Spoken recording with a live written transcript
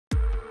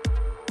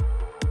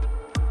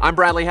I'm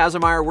Bradley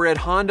Hasemeyer. We're at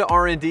Honda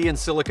R&D in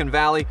Silicon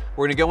Valley.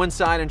 We're gonna go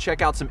inside and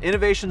check out some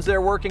innovations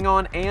they're working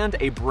on and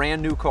a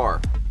brand new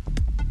car.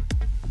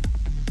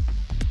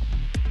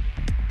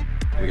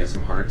 We got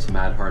some hearts,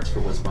 mad hearts for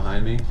what's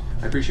behind me.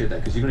 I appreciate that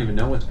because you don't even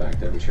know what's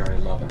back there, but you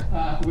already love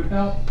it.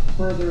 Without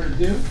further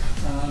ado,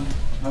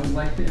 I would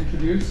like to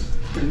introduce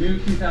the new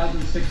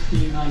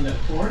 2016 Honda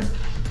Accord.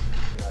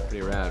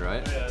 Pretty rad,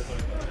 right? Yeah,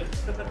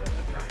 it's okay.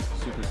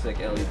 Super sick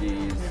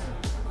LEDs.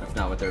 That's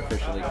not what they're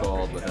officially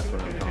called, but that's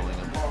what I'm calling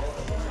them.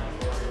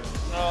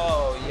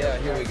 Oh yeah,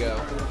 here we go.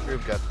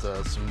 We've got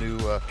some new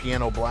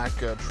piano black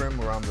trim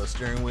around the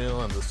steering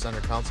wheel and the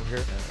center console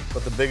here.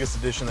 But the biggest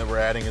addition that we're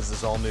adding is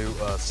this all new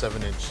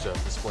 7-inch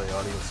display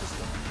audio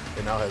system.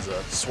 It now has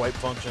a swipe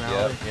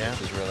functionality,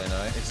 which is really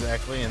nice.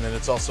 Exactly, and then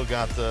it's also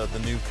got the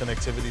new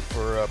connectivity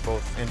for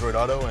both Android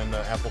Auto and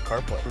Apple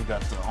CarPlay. We've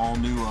got all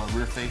new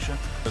rear fascia,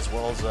 as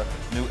well as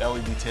new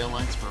LED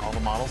taillights for all the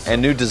models.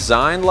 And new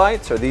design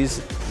lights? Are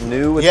these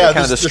new with the kind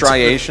of the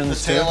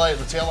striations too? The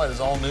taillight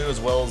is all new, as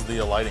well as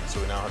the lighting, so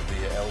we now have the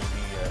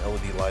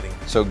LED lighting.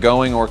 So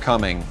going or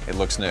coming, it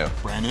looks new.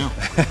 Brand new.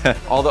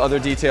 All the other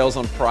details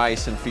on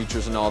price and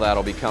features and all that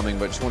will be coming,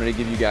 but just wanted to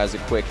give you guys a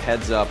quick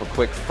heads up, a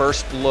quick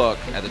first look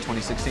at the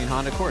 2016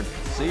 Honda Accord.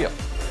 See ya.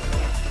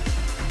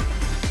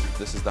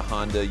 This is the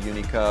Honda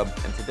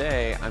Unicub, and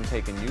today I'm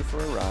taking you for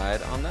a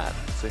ride on that.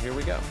 So here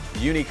we go.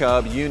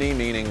 Unicub, uni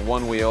meaning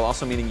one wheel,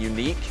 also meaning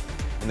unique,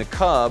 and the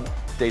Cub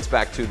dates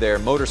back to their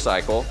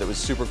motorcycle that was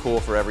super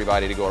cool for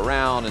everybody to go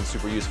around and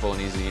super useful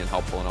and easy and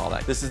helpful and all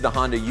that. This is the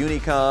Honda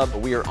Unicub.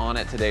 We are on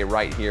it today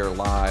right here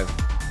live.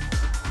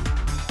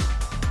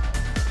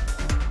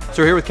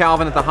 So we're here with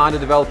Calvin at the Honda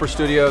Developer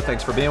Studio.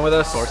 Thanks for being with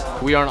us. Of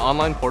course. We are an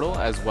online portal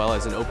as well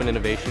as an open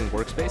innovation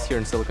workspace here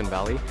in Silicon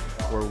Valley,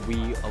 where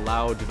we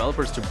allow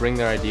developers to bring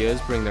their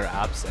ideas, bring their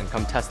apps, and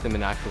come test them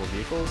in actual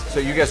vehicles. So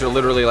you guys are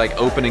literally like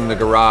opening the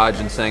garage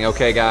and saying,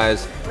 okay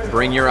guys,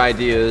 bring your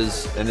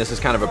ideas, and this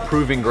is kind of a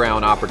proving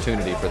ground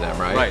opportunity for them,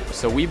 right? Right,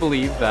 so we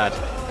believe that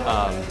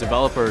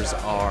developers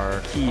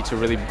are key to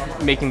really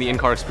making the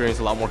in-car experience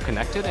a lot more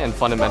connected and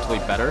fundamentally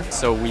better.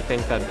 So we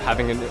think that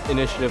having an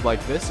initiative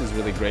like this is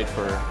really great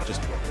for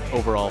just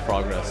overall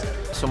progress.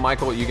 So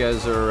Michael, you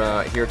guys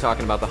are here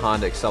talking about the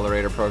Honda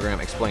Accelerator program.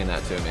 Explain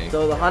that to me.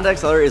 So the Honda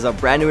Accelerator is a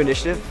brand new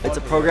initiative. It's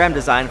a program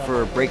designed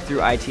for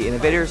breakthrough IT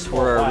innovators who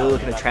are really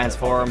looking to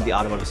transform the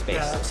automotive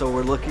space. So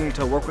we're looking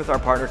to work with our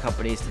partner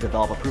companies to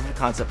develop a proof of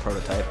concept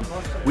prototype.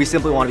 We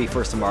simply want to be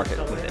first to market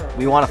with it.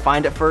 We want to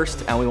find it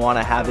first, and we want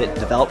to have it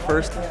developed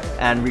first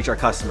and reach our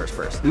customers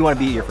first. We want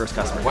to be your first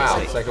customer. Wow,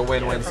 it's like a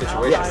win-win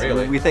situation, yes,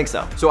 really. We think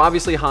so. So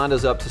obviously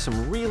Honda's up to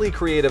some really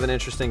creative and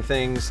interesting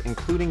things,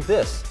 including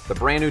this, the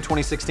brand new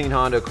 2016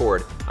 Honda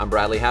Accord. I'm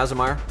Bradley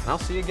Hasemeyer, and I'll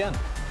see you again.